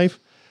on my life,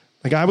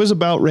 like I was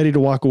about ready to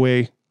walk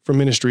away from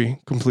ministry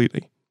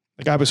completely.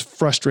 Like I was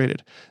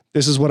frustrated.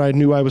 This is what I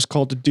knew I was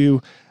called to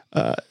do.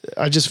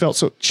 I just felt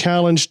so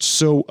challenged,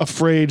 so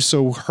afraid,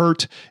 so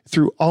hurt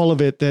through all of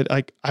it that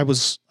I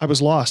was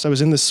lost. I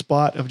was in this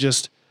spot of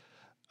just,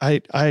 I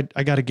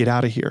got to get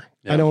out of here.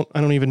 Yeah. I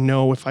don't even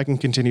know if I can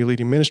continue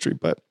leading ministry.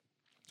 But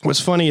what's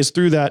funny is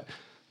through that,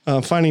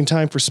 finding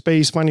time for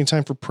space, finding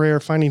time for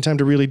prayer, finding time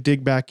to really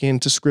dig back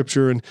into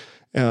scripture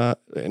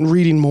and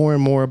reading more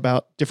and more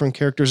about different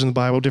characters in the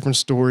Bible, different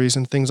stories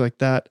and things like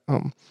that.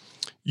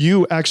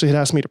 You actually had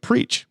asked me to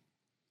preach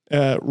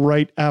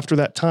right after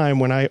that time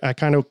when I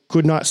kind of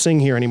could not sing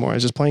here anymore. I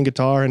was just playing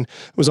guitar and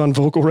was on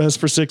vocal rest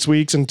for 6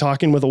 weeks and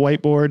talking with a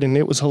whiteboard, and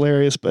it was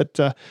hilarious. But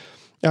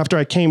after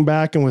I came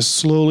back and was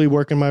slowly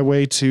working my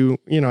way to,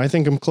 I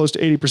think I'm close to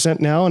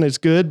 80% now and it's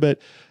good, but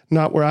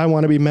not where I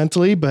want to be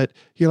mentally. But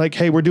you're like,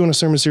 hey, we're doing a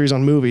sermon series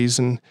on movies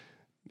and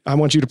I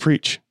want you to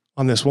preach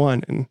on this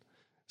one. And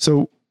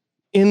so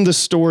in the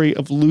story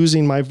of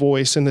losing my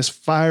voice in this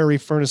fiery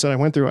furnace that I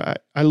went through,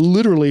 I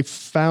literally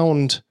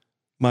found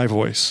my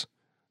voice,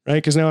 right?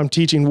 Because now I'm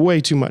teaching way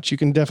too much. You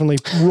can definitely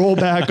roll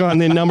back on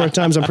the number of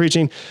times I'm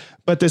preaching,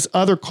 but this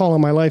other call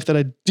in my life that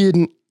I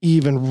didn't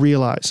even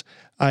realize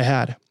I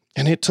had.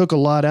 And it took a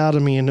lot out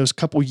of me in those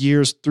couple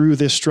years through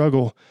this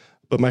struggle,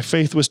 but my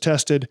faith was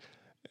tested.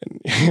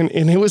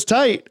 and it was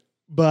tight,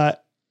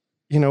 but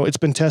it's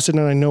been tested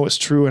and I know it's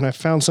true. And I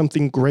found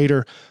something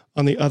greater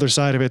on the other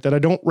side of it, that I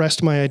don't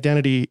rest my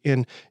identity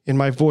in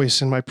my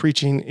voice and my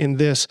preaching in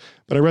this,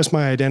 but I rest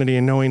my identity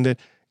in knowing that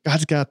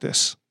God's got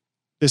this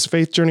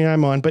faith journey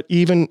I'm on. But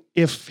even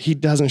if he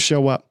doesn't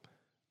show up,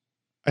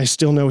 I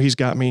still know he's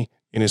got me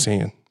in his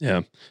hand.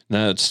 Yeah.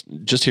 That's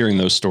just hearing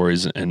those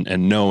stories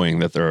and knowing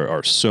that there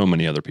are so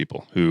many other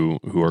people who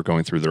are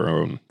going through their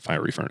own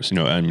fiery furnace,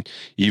 and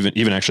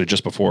even actually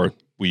just before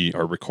we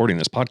are recording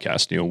this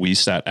podcast, we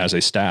sat as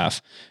a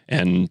staff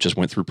and just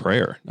went through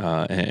prayer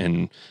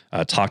and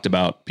talked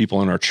about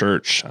people in our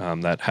church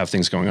that have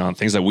things going on,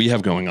 things that we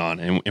have going on.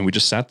 And we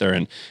just sat there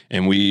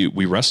and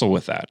we wrestle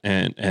with that.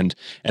 And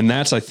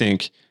that's, I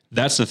think,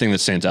 that's the thing that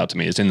stands out to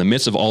me, is in the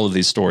midst of all of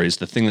these stories,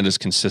 the thing that is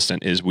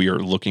consistent is we are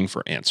looking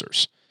for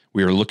answers.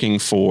 We are looking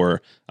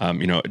for,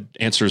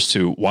 answers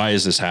to why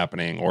is this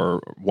happening,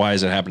 or why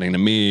is it happening to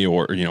me,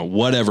 or,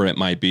 whatever it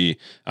might be.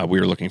 We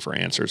are looking for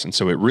answers. And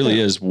so it really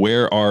is,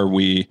 where are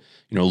we,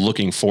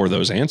 looking for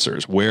those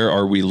answers? Where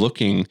are we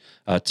looking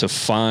to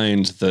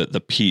find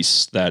the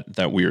peace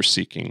that we are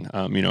seeking?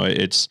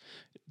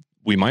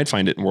 We might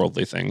find it in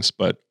worldly things,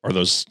 but are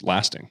those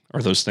lasting?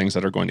 Are those things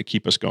that are going to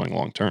keep us going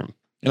long term?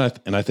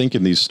 And I think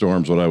in these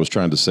storms, what I was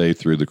trying to say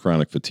through the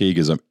chronic fatigue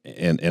is,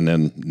 and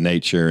then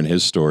Nate sharing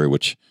his story,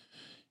 which,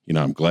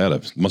 I'm glad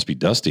it must be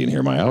dusty in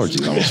here. My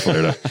allergies almost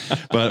flared up.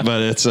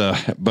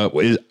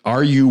 But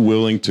are you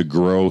willing to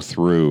grow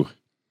through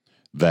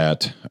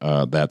that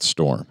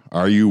storm?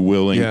 Are you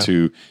willing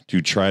to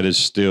try to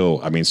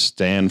still,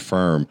 stand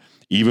firm,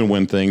 even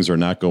when things are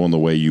not going the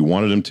way you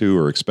wanted them to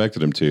or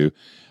expected them to?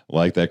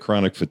 Like that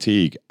chronic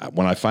fatigue,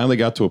 when I finally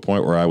got to a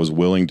point where I was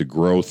willing to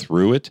grow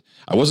through it,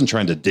 I wasn't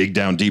trying to dig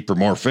down deeper,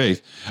 more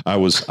faith. I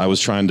was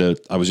just trying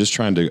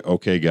to,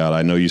 okay, God,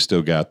 I know you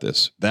still got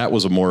this. That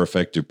was a more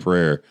effective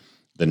prayer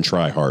than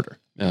try harder.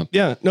 Yeah.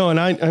 Yeah. No. And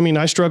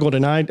I struggled,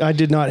 and I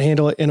did not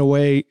handle it in a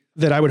way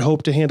that I would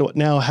hope to handle it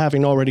now,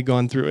 having already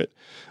gone through it.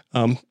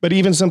 But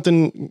even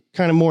something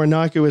kind of more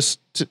innocuous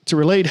to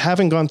relate,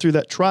 having gone through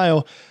that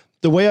trial,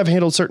 the way I've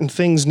handled certain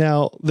things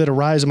now that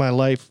arise in my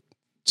life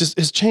just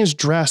has changed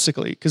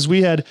drastically. Because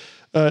we had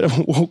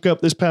woke up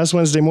this past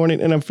Wednesday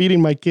morning, and I'm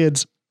feeding my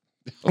kids,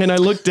 and I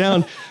look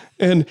down,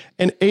 and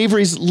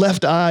Avery's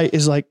left eye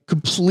is like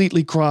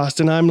completely crossed,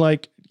 and I'm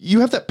like,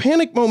 you have that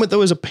panic moment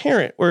though as a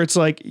parent where it's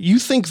like you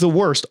think the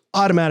worst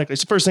automatically.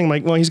 It's the first thing, I'm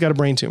like, well, he's got a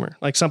brain tumor,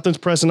 like something's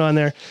pressing on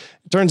there.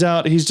 It turns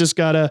out he's just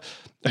got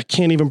I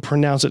can't even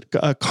pronounce it.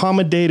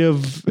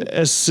 Accommodative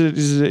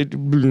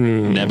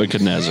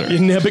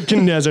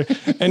Nebuchadnezzar.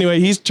 Anyway,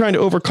 he's trying to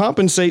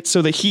overcompensate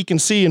so that he can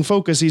see and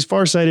focus. He's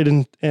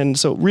farsighted. And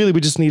so really we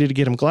just needed to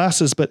get him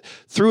glasses. But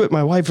through it,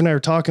 my wife and I were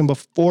talking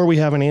before we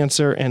have an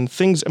answer, and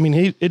things,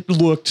 it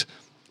looked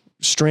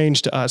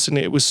strange to us. And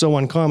it was so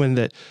uncommon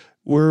that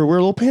we're a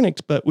little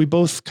panicked, but we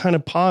both kind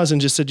of paused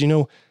and just said,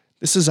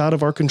 this is out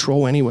of our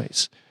control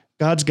anyways.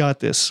 God's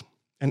got this.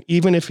 And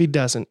even if he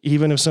doesn't,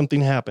 even if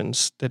something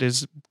happens that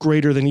is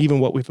greater than even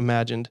what we've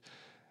imagined,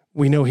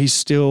 we know he's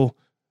still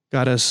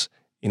got us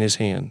in his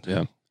hand.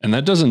 Yeah. And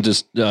that doesn't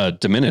just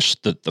diminish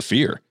the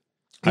fear.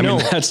 I mean,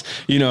 that's,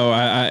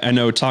 I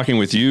know talking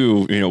with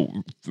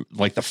you,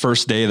 like the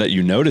first day that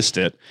you noticed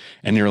it,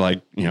 and you're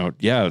like,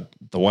 the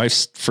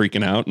wife's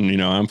freaking out, and,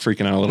 I'm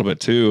freaking out a little bit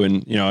too.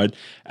 And,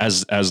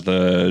 as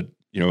the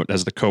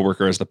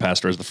coworker, as the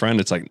pastor, as the friend,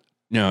 it's like,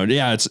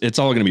 it's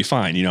all going to be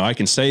fine. I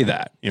can say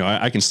that,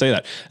 I can say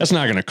that. That's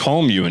not going to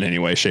calm you in any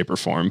way, shape or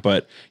form,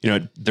 but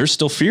there's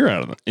still fear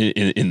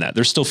in that.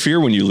 There's still fear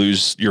when you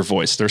lose your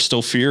voice. There's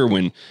still fear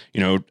when,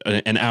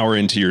 an hour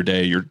into your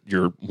day,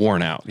 you're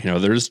worn out.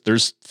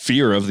 There's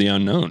fear of the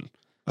unknown.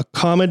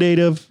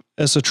 Accommodative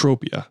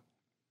esotropia.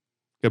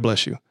 God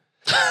bless you.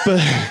 But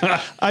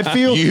I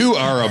feel you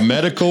are a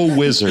medical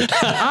wizard.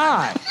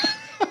 I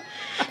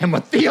am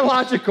a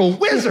theological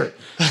wizard.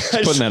 He's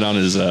putting that on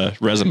his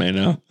resume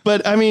now.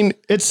 But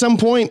at some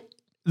point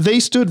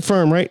they stood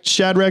firm, right?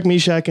 Shadrach,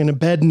 Meshach, and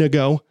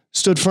Abednego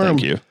stood firm.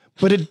 Thank you.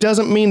 But it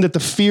doesn't mean that the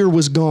fear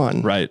was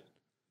gone. Right.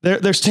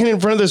 They're standing in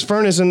front of this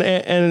furnace,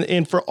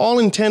 and for all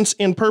intents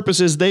and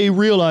purposes, they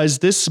realize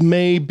this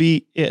may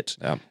be it.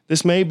 Yeah.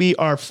 This may be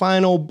our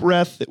final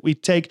breath that we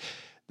take.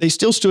 They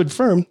still stood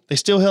firm. They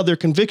still held their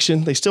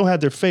conviction. They still had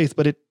their faith,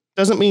 but it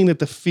doesn't mean that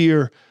the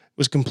fear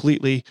was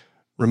completely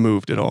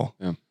removed at all.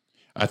 Yeah.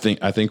 I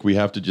think we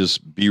have to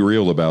just be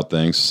real about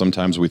things.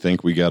 Sometimes we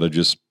think we got to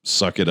just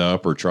suck it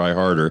up or try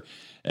harder.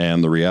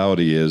 And the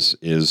reality is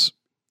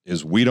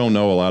we don't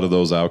know a lot of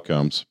those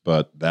outcomes,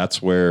 but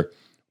that's where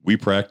we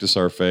practice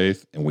our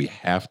faith, and we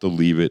have to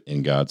leave it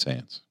in God's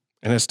hands.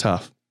 And it's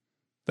tough.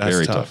 That's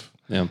very tough.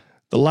 Yeah.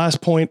 The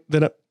last point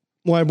that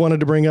I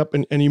wanted to bring up,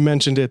 and you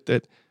mentioned it,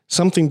 that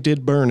something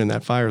did burn in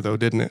that fire though,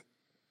 didn't it?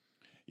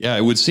 Yeah,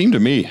 it would seem to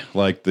me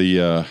like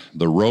the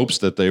ropes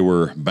that they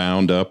were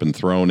bound up and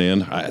thrown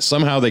in,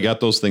 somehow they got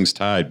those things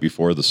tied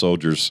before the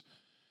soldiers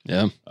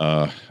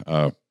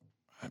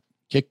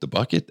kick the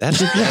bucket?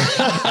 That's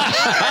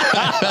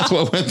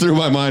what went through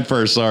my mind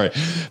first. Sorry.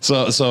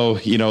 So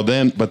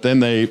then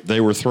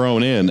they were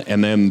thrown in,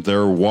 and then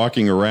they're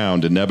walking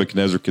around, and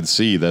Nebuchadnezzar could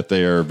see that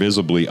they are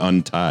visibly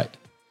untied.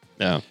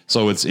 Yeah.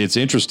 So it's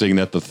interesting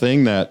that the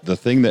thing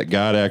that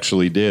God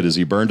actually did is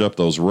he burned up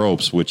those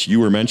ropes, which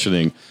you were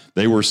mentioning,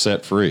 they were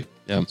set free.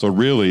 Yeah. So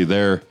really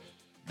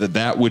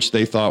that which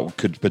they thought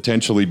could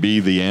potentially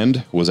be the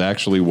end was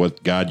actually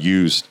what God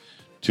used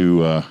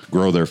to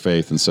grow their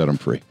faith and set them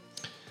free.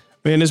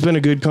 Man, it's been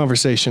a good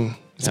conversation.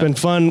 It's been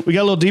fun. We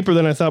got a little deeper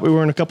than I thought we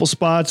were in a couple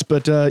spots,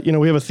 but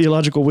we have a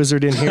theological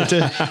wizard in here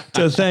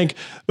to thank.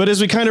 But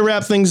as we kind of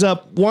wrap things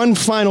up, one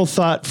final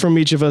thought from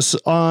each of us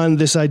on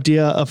this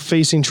idea of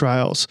facing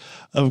trials,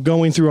 of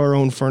going through our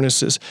own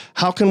furnaces.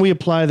 How can we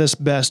apply this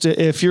best?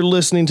 If you're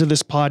listening to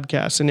this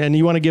podcast and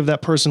you want to give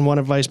that person one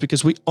advice,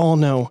 because we all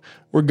know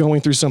we're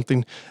going through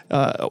something,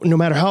 no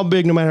matter how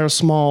big, no matter how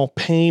small,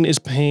 pain is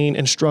pain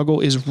and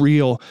struggle is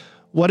real.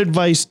 What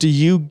advice do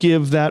you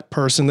give that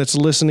person that's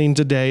listening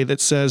today that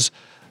says,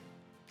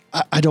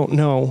 I don't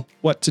know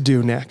what to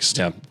do next?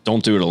 Yeah,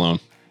 don't do it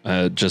alone.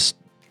 Just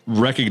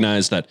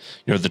recognize that,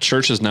 the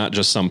church is not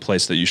just some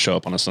place that you show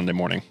up on a Sunday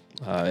morning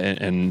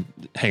and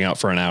hang out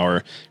for an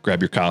hour,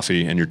 grab your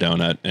coffee and your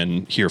donut,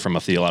 and hear from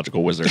a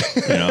theological wizard.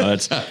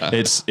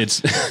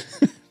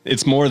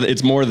 It's more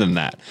than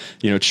that.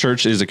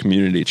 Church is a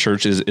community.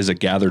 Church is a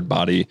gathered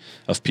body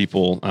of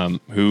people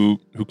who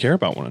care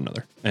about one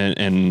another,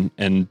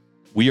 and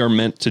we are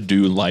meant to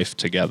do life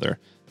together,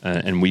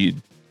 and we're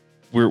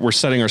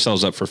setting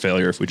ourselves up for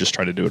failure if we just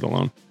try to do it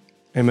alone.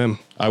 Amen.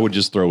 I would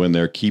just throw in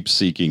there, keep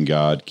seeking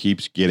God,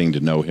 keep getting to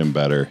know him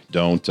better.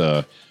 Don't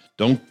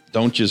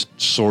just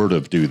sort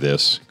of do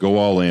this. Go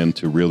all in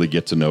to really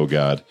get to know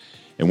God.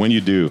 And when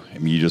you do,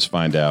 you just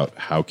find out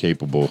how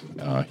capable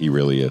he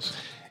really is.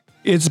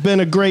 It's been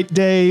a great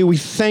day. We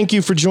thank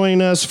you for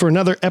joining us for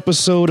another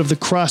episode of the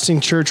Crossing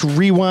Church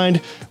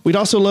Rewind. We'd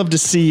also love to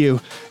see you.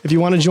 If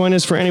you want to join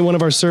us for any one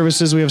of our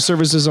services, we have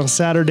services on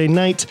Saturday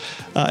night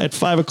at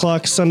 5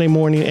 o'clock, Sunday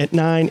morning at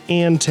 9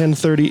 and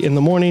 10:30 in the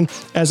morning.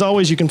 As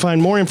always, you can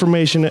find more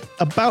information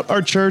about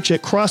our church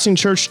at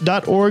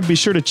crossingchurch.org. Be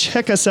sure to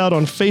check us out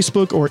on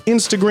Facebook or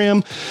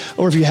Instagram,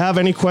 or if you have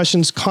any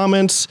questions,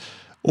 comments,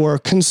 or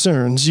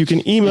concerns, you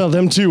can email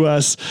them to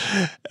us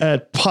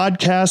at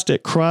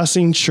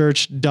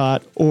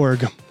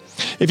podcast@crossingchurch.org.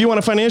 If you want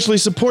to financially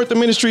support the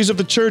ministries of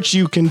the church,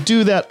 you can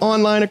do that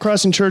online at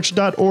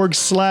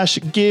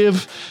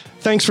crossingchurch.org/give.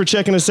 Thanks for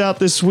checking us out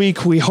this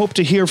week. We hope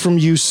to hear from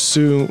you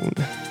soon.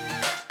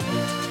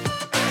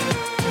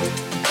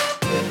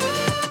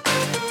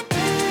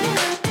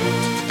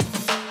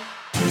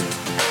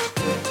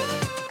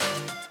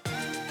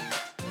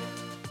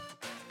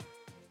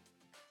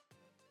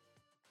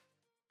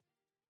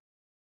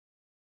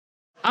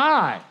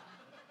 I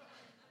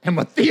am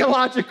a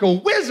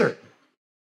theological wizard.